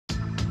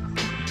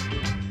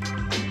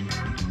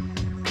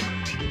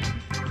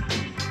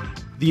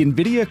The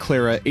NVIDIA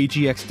Clara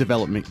AGX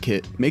Development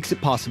Kit makes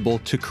it possible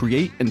to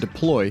create and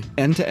deploy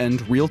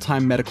end-to-end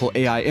real-time medical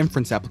AI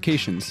inference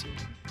applications.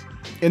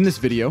 In this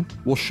video,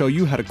 we'll show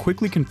you how to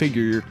quickly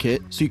configure your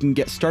kit so you can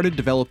get started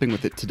developing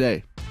with it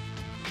today.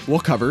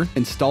 We'll cover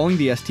installing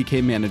the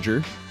SDK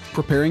Manager,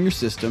 preparing your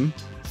system,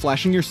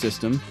 flashing your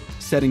system,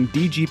 setting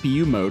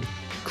dGPU mode,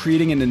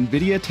 creating an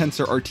NVIDIA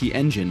TensorRT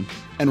engine,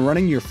 and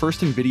running your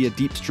first NVIDIA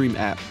DeepStream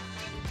app.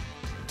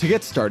 To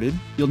get started,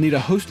 you'll need a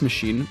host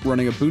machine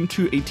running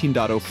Ubuntu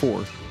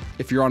 18.04.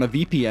 If you're on a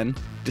VPN,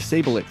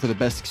 disable it for the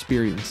best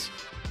experience.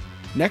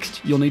 Next,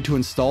 you'll need to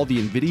install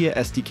the NVIDIA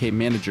SDK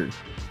Manager.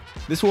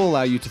 This will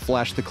allow you to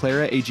flash the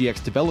Clara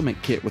AGX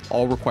Development Kit with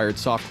all required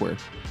software.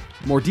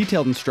 More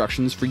detailed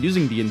instructions for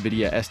using the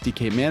NVIDIA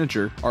SDK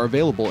Manager are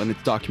available in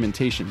its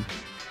documentation.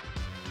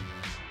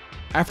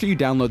 After you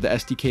download the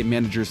SDK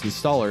Manager's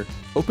installer,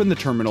 open the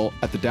terminal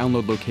at the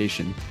download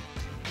location.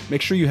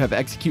 Make sure you have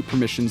execute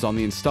permissions on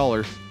the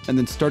installer, and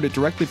then start it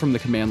directly from the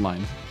command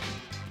line.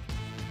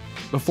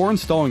 Before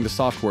installing the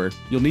software,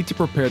 you'll need to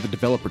prepare the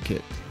developer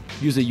kit.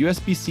 Use a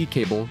USB-C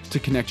cable to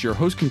connect your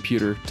host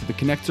computer to the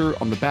connector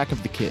on the back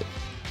of the kit.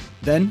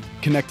 Then,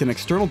 connect an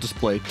external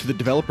display to the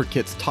developer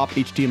kit's top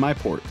HDMI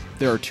port.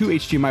 There are 2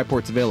 HDMI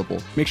ports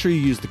available. Make sure you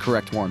use the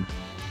correct one.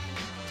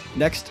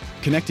 Next,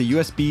 connect a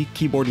USB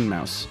keyboard and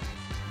mouse.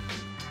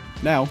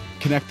 Now,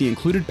 connect the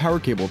included power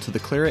cable to the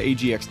Clara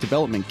AGX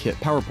Development Kit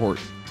power port.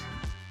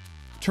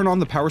 Turn on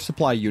the power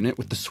supply unit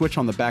with the switch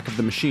on the back of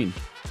the machine.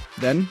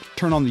 Then,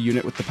 turn on the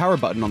unit with the power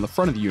button on the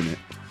front of the unit.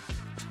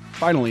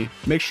 Finally,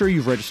 make sure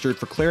you've registered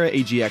for Clara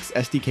AGX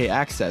SDK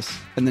Access,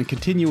 and then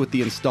continue with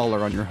the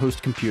installer on your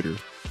host computer.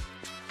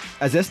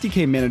 As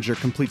SDK Manager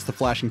completes the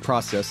flashing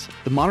process,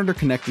 the monitor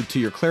connected to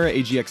your Clara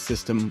AGX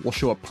system will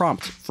show a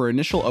prompt for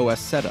initial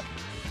OS setup.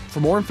 For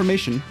more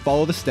information,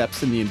 follow the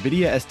steps in the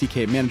NVIDIA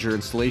SDK Manager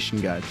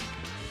installation guide.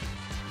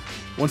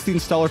 Once the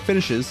installer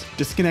finishes,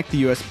 disconnect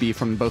the USB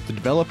from both the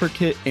developer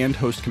kit and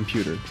host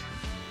computer.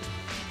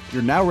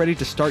 You're now ready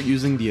to start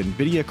using the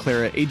NVIDIA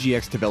Clara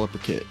AGX Developer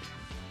Kit.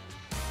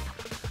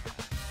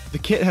 The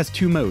kit has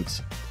 2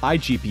 modes,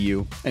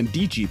 iGPU and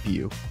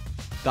dGPU.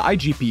 The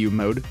iGPU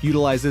mode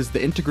utilizes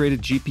the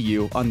integrated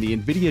GPU on the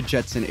NVIDIA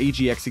Jetson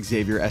AGX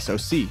Xavier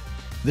SoC.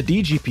 The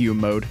dGPU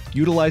mode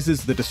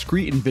utilizes the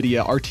discrete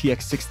NVIDIA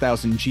RTX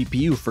 6000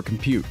 GPU for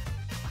compute.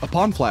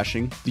 Upon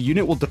flashing, the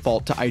unit will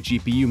default to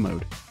iGPU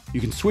mode. You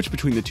can switch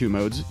between the 2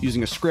 modes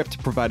using a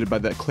script provided by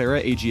the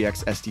Clara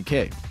AGX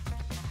SDK.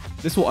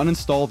 This will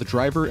uninstall the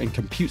driver and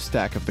compute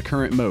stack of the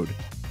current mode,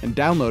 and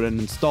download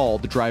and install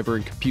the driver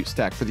and compute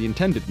stack for the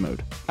intended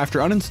mode. After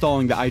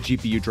uninstalling the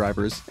iGPU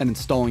drivers and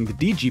installing the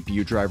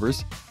dGPU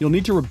drivers, you'll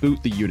need to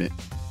reboot the unit.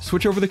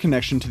 Switch over the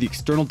connection to the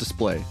external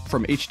display,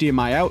 from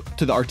HDMI out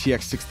to the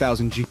RTX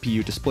 6000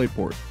 GPU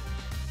DisplayPort.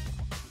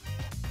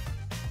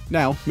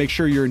 Now, make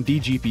sure you're in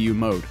dGPU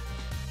mode.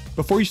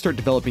 Before you start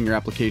developing your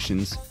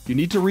applications, you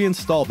need to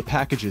reinstall the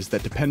packages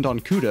that depend on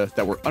CUDA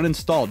that were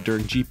uninstalled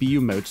during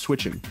GPU mode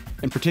switching.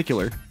 In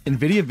particular,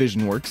 NVIDIA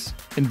VisionWorks,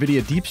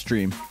 NVIDIA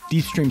DeepStream,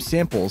 DeepStream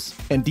Samples,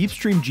 and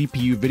DeepStream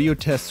GPU Video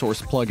Test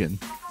Source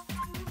plugin.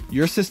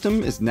 Your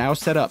system is now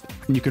set up,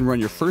 and you can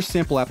run your first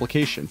sample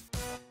application.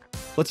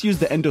 Let's use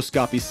the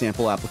endoscopy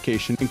sample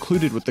application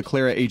included with the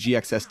Clara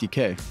AGX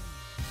SDK.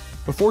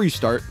 Before you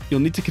start,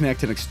 you'll need to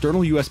connect an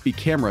external USB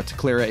camera to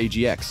Clara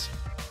AGX.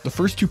 The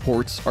first 2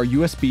 ports are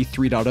USB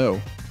 3.0,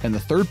 and the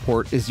third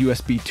port is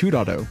USB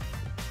 2.0.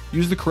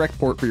 Use the correct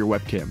port for your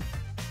webcam.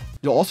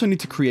 You'll also need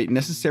to create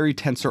necessary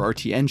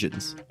TensorRT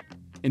engines.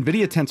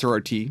 NVIDIA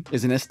TensorRT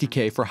is an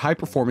SDK for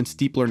high-performance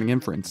deep learning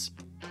inference.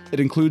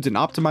 It includes an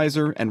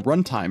optimizer and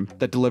runtime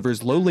that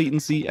delivers low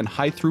latency and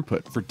high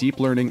throughput for deep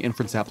learning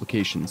inference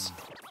applications.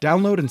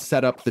 Download and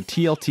set up the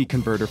TLT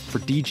converter for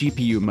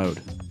dGPU mode.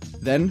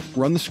 Then,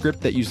 run the script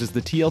that uses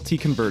the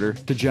TLT converter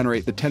to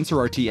generate the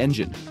TensorRT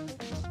engine.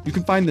 You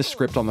can find this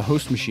script on the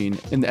host machine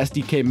in the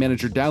SDK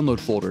Manager download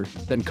folder,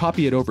 then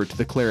copy it over to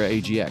the Clara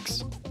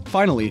AGX.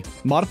 Finally,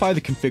 modify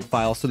the config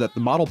file so that the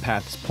model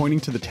path is pointing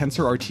to the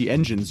TensorRT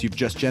engines you've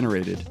just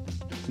generated.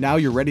 Now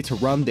you're ready to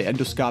run the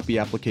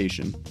endoscopy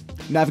application.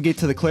 Navigate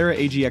to the Clara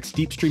AGX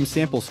DeepStream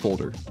Samples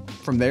folder.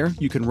 From there,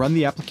 you can run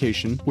the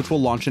application, which will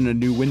launch in a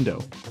new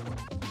window.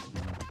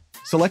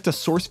 Select a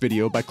source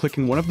video by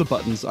clicking one of the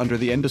buttons under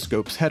the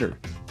endoscope's header.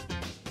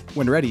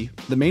 When ready,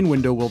 the main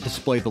window will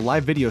display the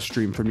live video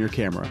stream from your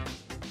camera.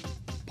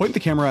 Point the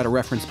camera at a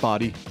reference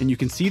body, and you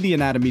can see the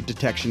anatomy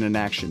detection in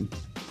action.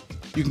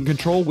 You can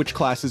control which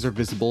classes are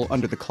visible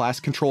under the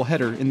class control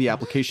header in the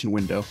application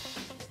window.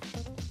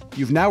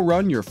 You've now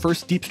run your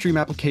first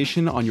DeepStream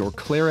application on your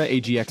Clara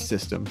AGX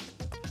system.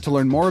 To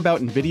learn more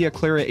about NVIDIA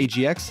Clara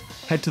AGX,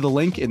 head to the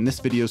link in this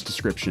video's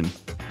description.